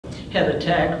had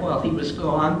attacked while he was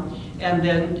gone, and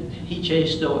then he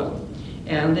chased Doyle.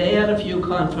 And they had a few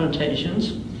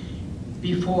confrontations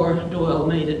before Doyle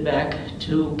made it back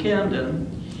to Camden.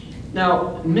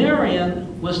 Now,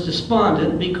 Marion was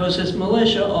despondent because his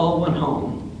militia all went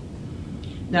home.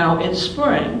 Now, it's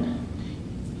spring.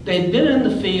 They'd been in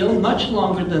the field much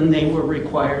longer than they were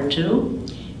required to,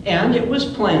 and it was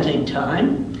planting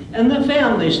time, and the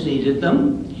families needed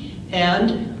them,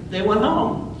 and they went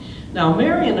home. Now,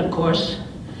 Marion, of course,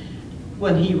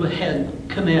 when he had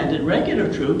commanded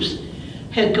regular troops,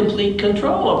 had complete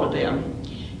control over them.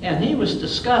 And he was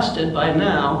disgusted by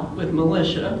now with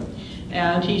militia,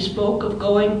 and he spoke of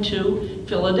going to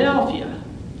Philadelphia.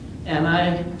 And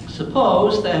I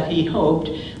suppose that he hoped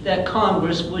that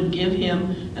Congress would give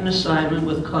him an assignment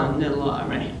with Continental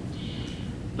Army.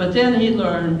 But then he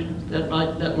learned that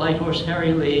Light Horse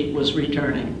Harry Lee was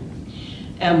returning.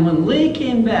 And when Lee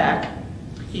came back,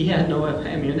 he had no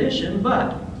ammunition,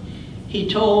 but he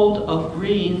told of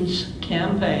Greene's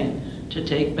campaign to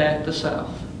take back the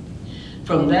South.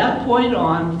 From that point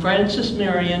on, Francis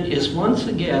Marion is once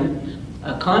again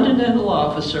a Continental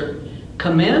officer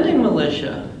commanding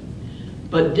militia,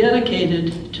 but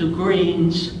dedicated to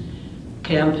Greene's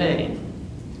campaign.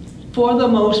 For the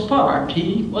most part,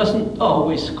 he wasn't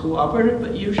always cooperative,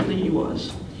 but usually he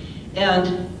was.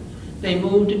 And they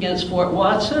moved against Fort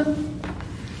Watson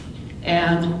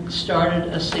and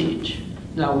started a siege.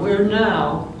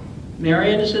 Now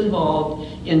Marion is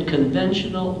involved in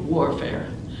conventional warfare.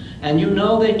 And you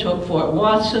know they took Fort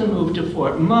Watson, moved to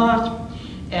Fort Mott,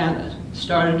 and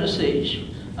started a siege.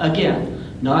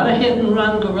 Again, not a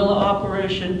hit-and-run guerrilla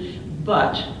operation,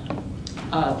 but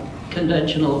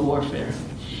conventional warfare.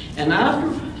 And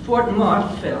after Fort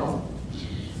Mott fell,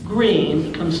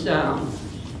 Greene comes down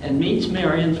and meets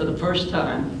Marion for the first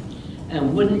time.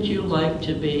 And wouldn't you like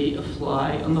to be a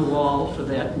fly on the wall for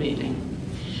that meeting?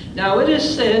 Now, it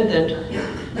is said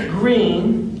that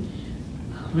Greene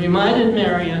reminded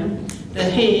Marion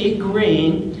that he,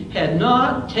 Greene, had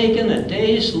not taken a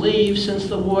day's leave since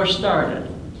the war started.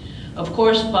 Of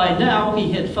course, by now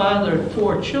he had fathered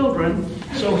 4 children,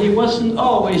 so he wasn't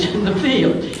always in the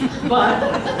field. But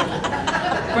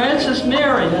Francis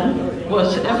Marion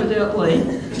was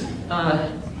evidently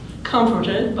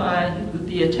comforted by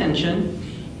the attention,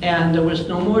 and there was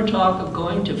no more talk of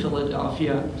going to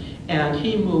Philadelphia, and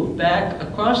he moved back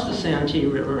across the Santee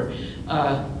River,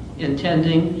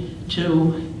 intending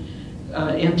to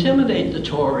intimidate the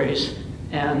Tories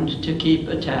and to keep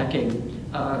attacking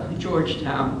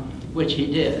Georgetown, which he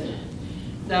did.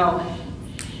 Now,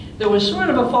 there was sort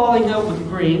of a falling out with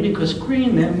Greene, because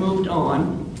Greene then moved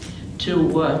on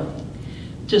to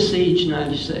siege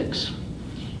 96.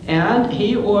 And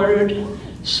he ordered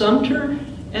Sumter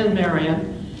and Marion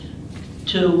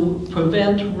to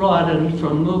prevent Rawdon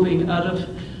from moving out of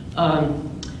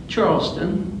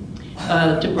Charleston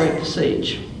to break the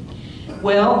siege.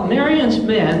 Well, Marion's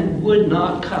men would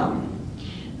not come.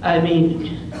 I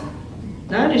mean,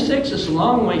 96 is a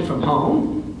long way from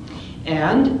home,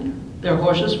 and their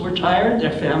horses were tired,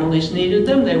 their families needed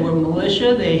them, they were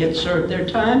militia, they had served their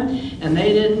time, and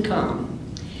they didn't come.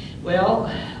 Well,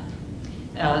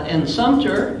 and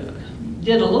Sumter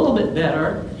did a little bit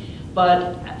better,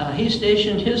 but he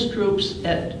stationed his troops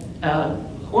at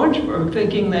Orangeburg,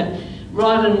 thinking that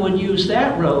Rawdon would use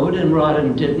that road, and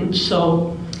Rawdon didn't,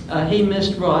 so he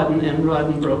missed Rawdon, and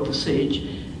Rawdon broke the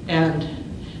siege. And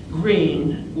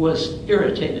Greene was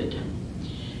irritated,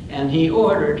 and he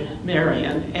ordered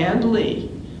Marion and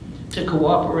Lee to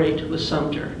cooperate with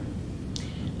Sumter.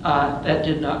 That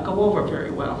did not go over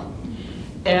very well.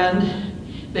 And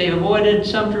they avoided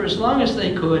Sumter as long as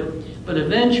they could, but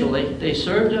eventually they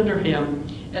served under him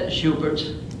at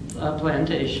Schubert's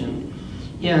plantation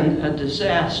in a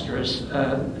disastrous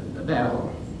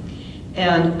battle.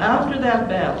 And after that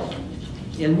battle,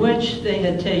 in which they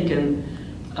had taken,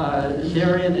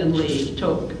 Marion and Lee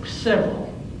took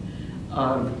several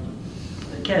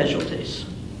casualties.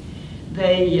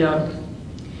 They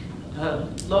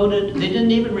loaded, they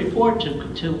didn't even report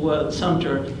to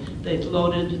Sumter. They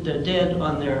loaded the dead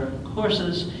on their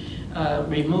horses,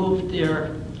 removed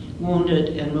their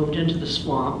wounded, and moved into the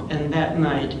swamp, and that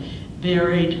night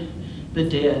buried the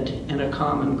dead in a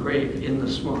common grave in the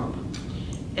swamp.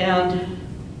 And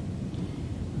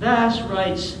Bass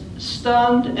writes,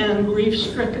 stunned and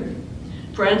grief-stricken,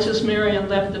 Francis Marion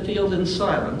left the field in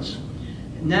silence.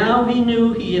 Now he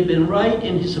knew he had been right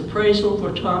in his appraisal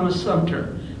for Thomas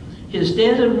Sumter. His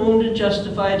dead and wounded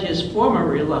justified his former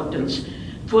reluctance,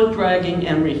 foot-dragging,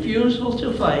 and refusal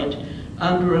to fight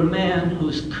under a man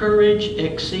whose courage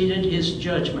exceeded his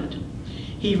judgment.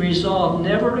 he resolved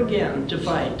never again to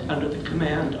fight under the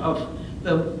command of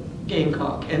the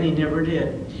Gamecock, and he never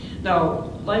did. Now,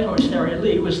 Light Horse Harry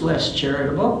Lee was less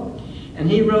charitable, and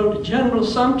he wrote, General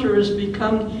Sumter has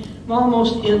become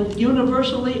almost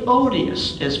universally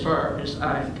odious as far as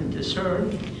I can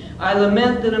discern. I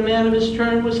lament that a man of his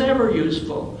turn was ever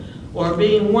useful, or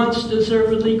being once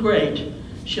deservedly great,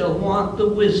 shall want the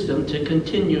wisdom to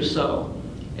continue so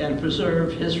and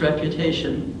preserve his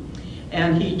reputation.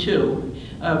 And he too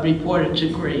reported to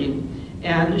Greene.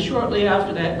 And shortly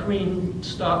after that, Greene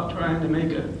stopped trying to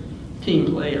make a team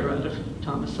player out of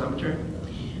Thomas Sumter.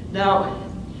 Now,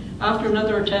 after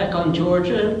another attack on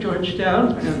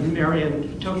Georgetown, and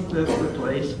Marion took the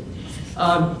place,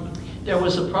 there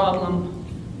was a problem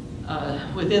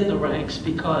within the ranks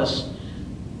because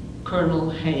Colonel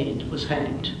Hayne was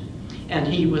hanged, and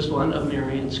he was one of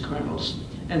Marion's colonels.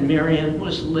 And Marion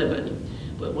was livid,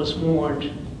 but was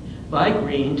warned by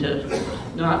Greene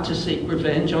not to seek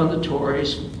revenge on the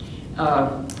Tories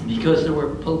because there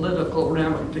were political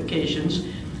ramifications.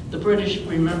 The British,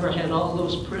 remember, had all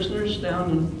those prisoners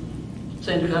down in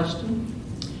St. Augustine,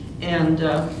 and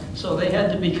so they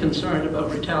had to be concerned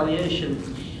about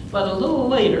retaliation. But a little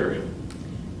later,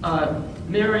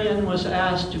 Marion was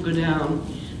asked to go down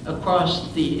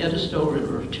across the Edisto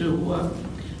River to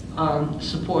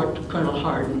support Colonel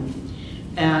Hardin,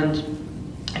 and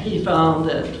he found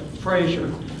that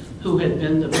Fraser, who had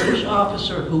been the British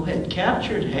officer who had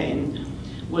captured Hayne,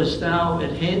 was now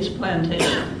at Hayne's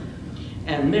plantation.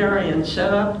 And Marion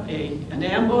set up an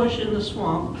ambush in the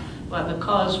swamp by the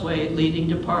causeway leading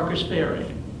to Parker's Ferry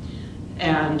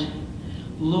and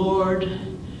lured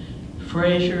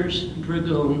Fraser's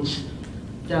dragoons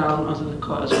down onto the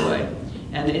causeway.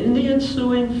 And in the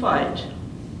ensuing fight,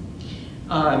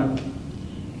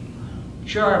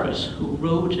 Jarvis, who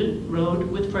rode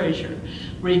with Fraser,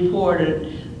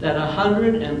 reported that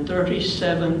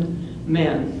 137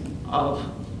 men of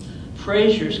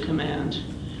Fraser's command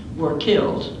were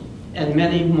killed and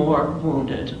many more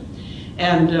wounded.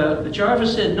 And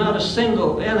Jarvis said not a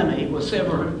single enemy was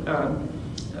ever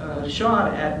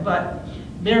shot at, but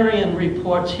Marion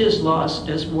reports his loss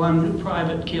as 1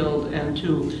 private killed and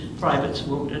 2 privates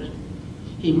wounded.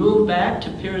 He moved back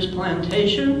to Pierce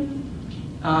Plantation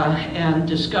and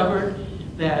discovered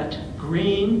that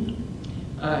Greene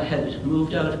had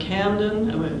moved out of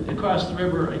Camden, across the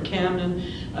river at Camden,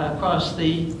 across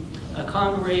the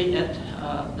Congaree at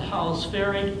the Howells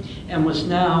Ferry, and was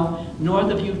now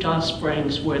north of Utah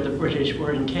Springs where the British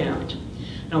were encamped.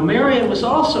 Now, Marion was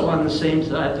also on the same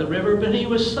side of the river, but he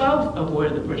was south of where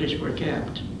the British were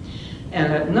camped.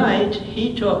 And at night,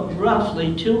 he took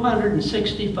roughly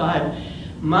 265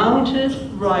 mounted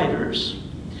riders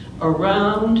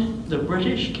around the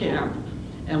British camp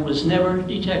and was never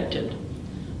detected.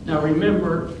 Now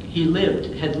remember, he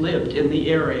had lived in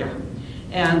the area,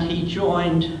 and he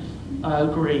joined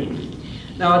Greene.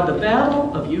 Now at the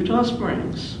Battle of Utah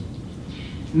Springs,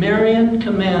 Marion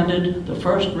commanded the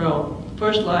first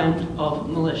line of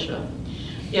militia.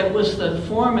 It was the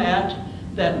format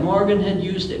that Morgan had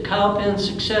used at Cowpen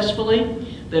successfully,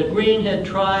 that Greene had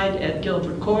tried at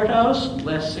Guilford Courthouse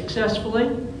less successfully,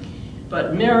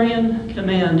 but Marion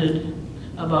commanded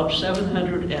about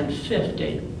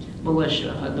 750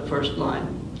 militia on the first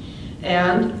line.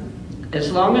 And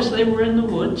as long as they were in the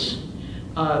woods,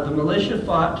 the militia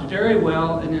fought very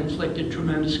well and inflicted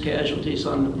tremendous casualties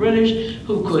on the British,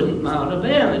 who couldn't mount a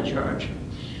bayonet charge.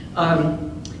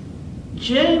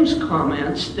 James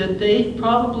comments that they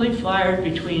probably fired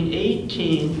between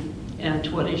 18 and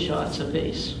 20 shots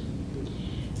apiece.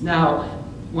 Now,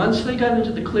 once they got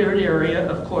into the cleared area,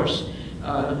 of course,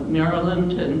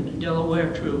 Maryland and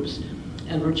Delaware troops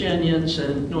and Virginians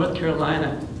and North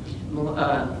Carolina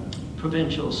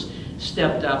provincials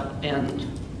stepped up and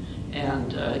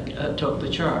took the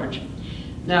charge.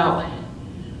 Now,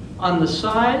 on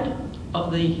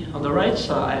the right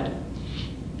side,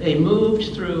 they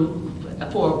moved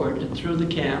forward through the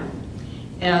camp,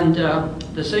 and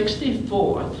the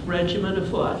 64th Regiment of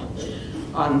Foot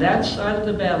on that side of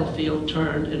the battlefield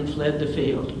turned and fled the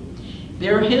field.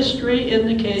 Their history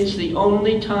indicates the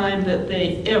only time that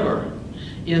they ever,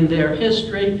 in their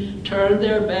history, turned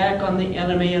their back on the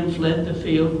enemy and fled the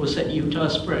field was at Utah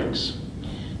Springs.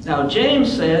 Now,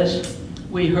 James says,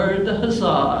 we heard the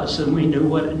huzzahs and we knew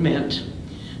what it meant.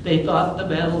 They thought the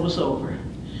battle was over.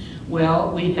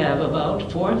 Well, we have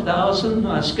about 4,000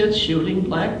 muskets shooting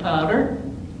black powder,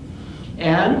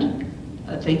 and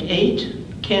I think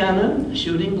 8 cannon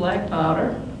shooting black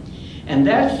powder, and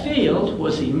that field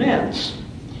was immense.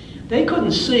 They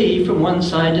couldn't see from one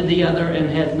side to the other and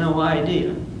had no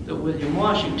idea that William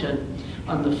Washington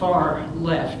on the far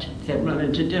left had run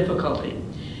into difficulty.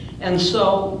 And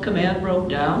so command broke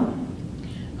down,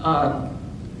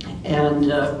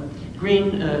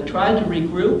 Greene tried to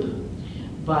regroup,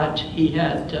 but he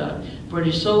had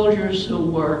British soldiers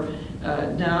who were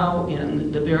now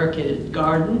in the barricaded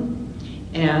garden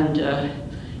and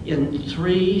in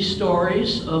 3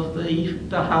 stories of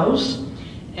the house,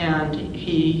 and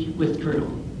he withdrew.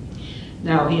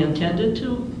 Now, he intended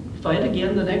to fight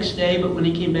again the next day, but when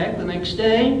he came back the next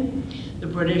day, the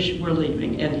British were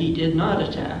leaving, and he did not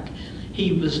attack.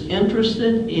 He was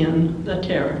interested in the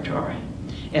territory,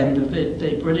 and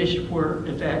the British were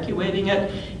evacuating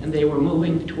it, and they were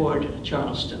moving toward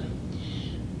Charleston.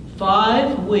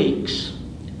 5 weeks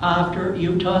after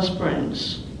Eutaw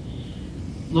Springs,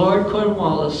 Lord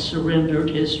Cornwallis surrendered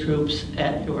his troops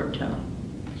at Yorktown.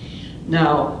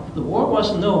 Now, the war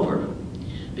wasn't over,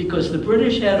 because the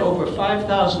British had over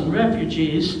 5,000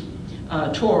 refugees,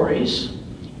 Tories,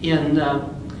 in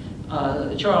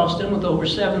Charleston with over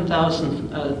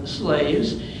 7,000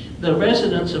 slaves, the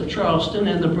residents of Charleston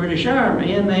and the British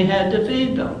Army, and they had to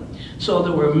feed them. So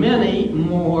there were many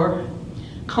more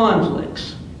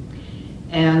conflicts.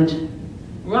 And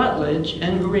Rutledge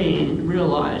and Greene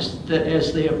realized that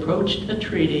as they approached a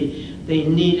treaty, they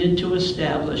needed to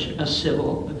establish a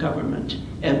civil government.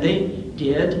 And they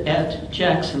did at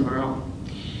Jacksonville.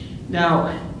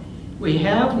 Now, we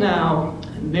have now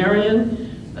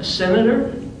Marion, a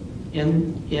senator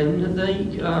in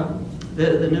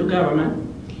the new government,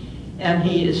 and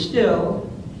he is still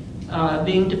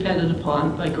being depended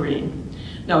upon by Greene.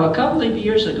 Now, a couple of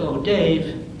years ago,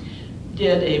 Dave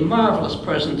did a marvelous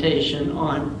presentation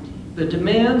on the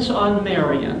demands on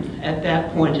Marion at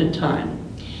that point in time.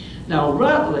 Now,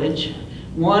 Rutledge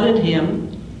wanted him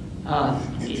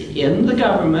in the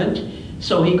government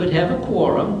so he could have a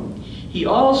quorum. He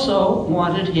also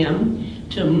wanted him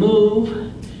to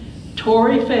move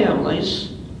Tory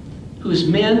families whose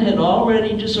men had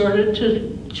already deserted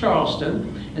to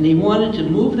Charleston, and he wanted to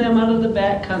move them out of the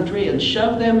back country and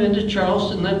shove them into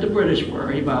Charleston, let the British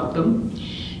worry about them.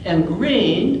 And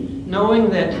Greene, knowing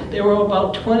that they were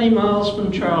about 20 miles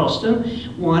from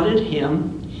Charleston, wanted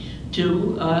him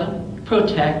to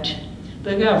protect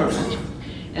the government.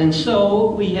 And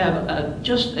so we have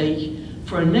just a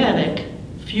frenetic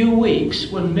few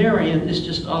weeks when Marion is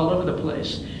just all over the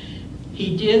place.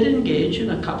 He did engage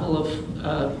in a couple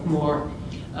of more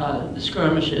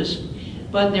skirmishes,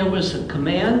 but there was a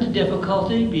command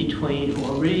difficulty between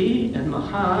Horry and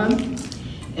Mahan,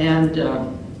 and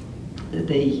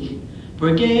the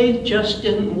brigade just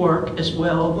didn't work as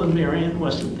well when Marion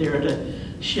wasn't there to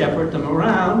shepherd them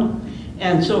around,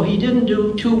 and so he didn't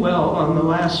do too well on the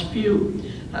last few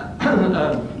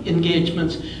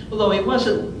engagements, although he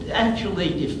wasn't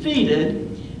actually defeated,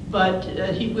 but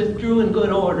he withdrew in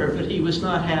good order, but he was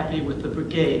not happy with the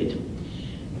brigade.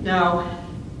 Now,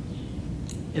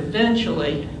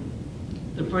 eventually,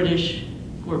 the British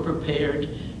were prepared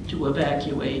to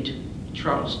evacuate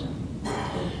Charleston.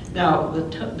 Now,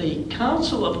 the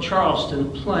Council of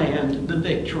Charleston planned the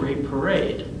Victory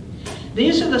Parade.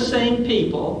 These are the same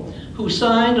people who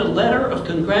signed a letter of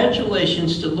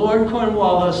congratulations to Lord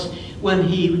Cornwallis when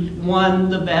he won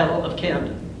the Battle of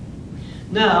Camden.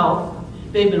 Now,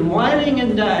 they've been whining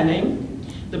and dining,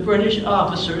 the British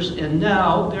officers, and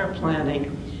now they're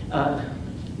planning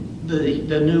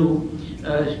the new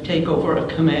takeover of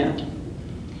command.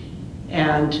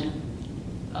 And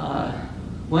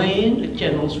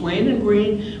Generals Wayne and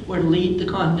Greene were to lead the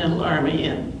Continental Army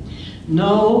in.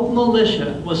 No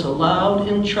militia was allowed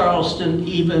in Charleston,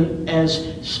 even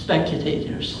as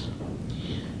spectators.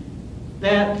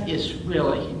 That is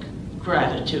really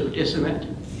gratitude, isn't it?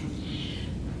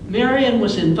 Marion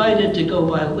was invited to go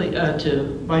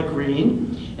by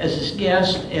Greene as his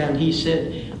guest, and he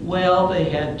said, well, they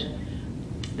had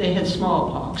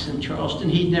smallpox in Charleston.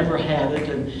 He'd never had it,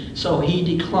 and so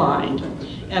he declined.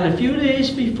 And a few days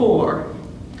before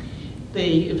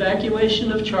the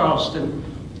evacuation of Charleston,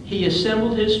 he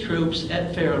assembled his troops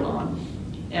at Fairlawn,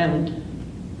 and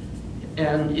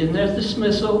in their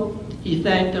dismissal, he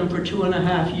thanked them for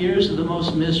 2.5 years of the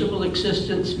most miserable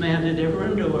existence man had ever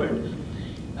endured,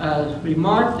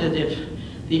 remarked that if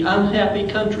the unhappy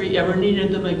country ever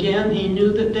needed them again, he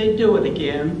knew that they'd do it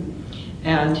again,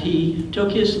 and he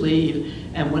took his leave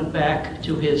and went back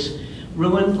to his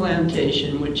ruined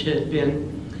plantation, which had been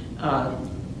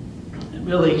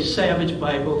really savaged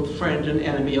by both friend and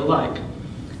enemy alike.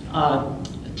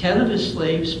 10 of his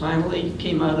slaves finally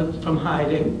came out from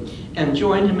hiding and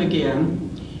joined him again.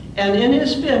 And in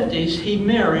his 50s, he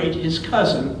married his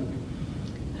cousin,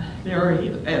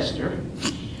 Mary Esther,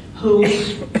 who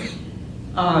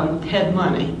had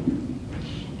money.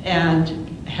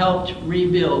 and helped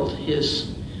rebuild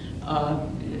his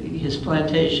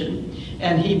plantation.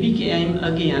 And he became,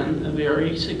 again, a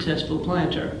very successful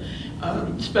planter,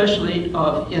 especially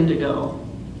of indigo.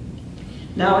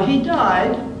 Now, he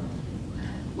died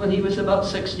when he was about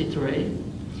 63,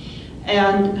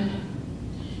 and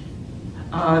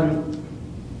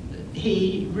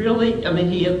he really,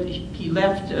 he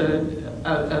left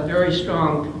a very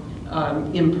strong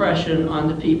impression on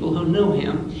the people who knew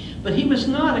him, but he was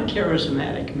not a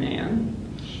charismatic man,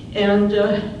 and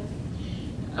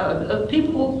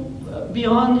people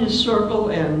beyond his circle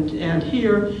and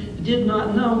here did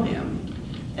not know him.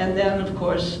 And then, of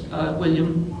course,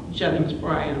 William Jennings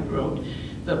Bryan wrote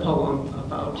the poem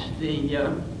about the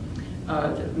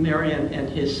Marion and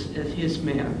his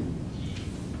men.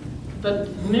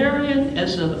 But Marion,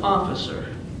 as an officer,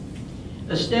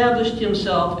 established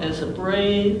himself as a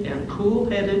brave and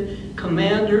cool-headed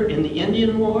commander in the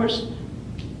Indian Wars,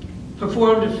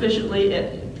 performed efficiently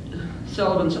at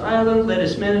Sullivan's Island, led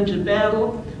his men into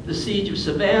battle, the siege of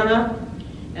Savannah,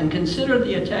 and considered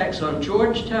the attacks on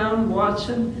Georgetown,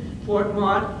 Watson, Fort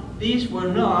Mott. These were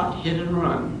not hit and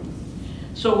run.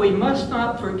 So we must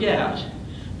not forget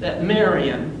that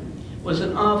Marion was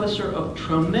an officer of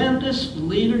tremendous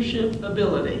leadership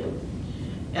ability.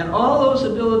 And all those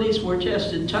abilities were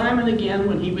tested time and again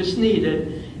when he was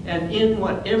needed and in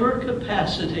whatever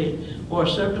capacity or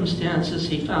circumstances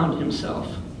he found himself.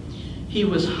 He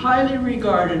was highly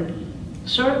regarded,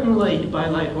 certainly by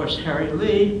Light Horse Harry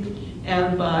Lee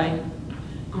and by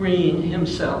Greene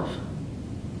himself.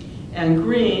 And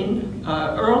Greene,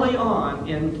 early on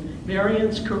in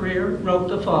Marion's career, wrote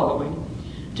the following: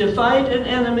 "To fight an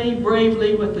enemy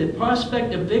bravely with the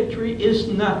prospect of victory is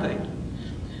nothing,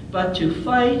 but to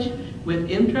fight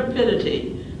with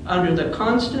intrepidity under the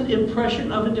constant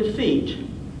impression of a defeat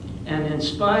and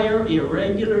inspire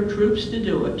irregular troops to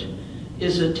do it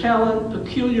is a talent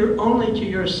peculiar only to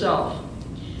yourself.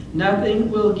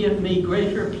 Nothing will give me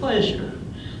greater pleasure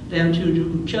than to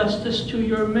do justice to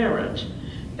your merit,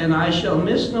 and I shall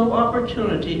miss no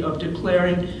opportunity of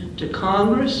declaring to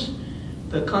Congress,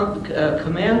 the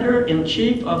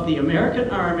Commander-in-Chief of the American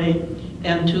Army,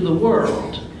 and to the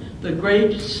world, the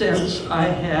great sense I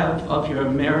have of your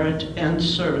merit and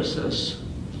services."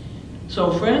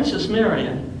 So Francis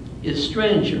Marion is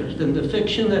stranger than the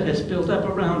fiction that has built up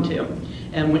around him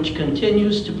and which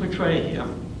continues to portray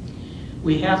him.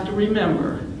 We have to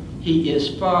remember he is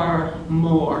far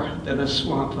more than a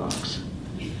swamp fox.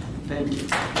 Thank you.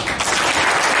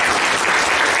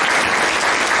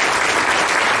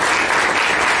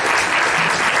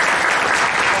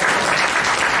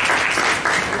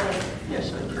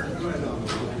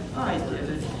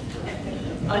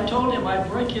 I told him I'd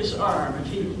break his arm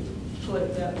if he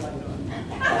flipped that like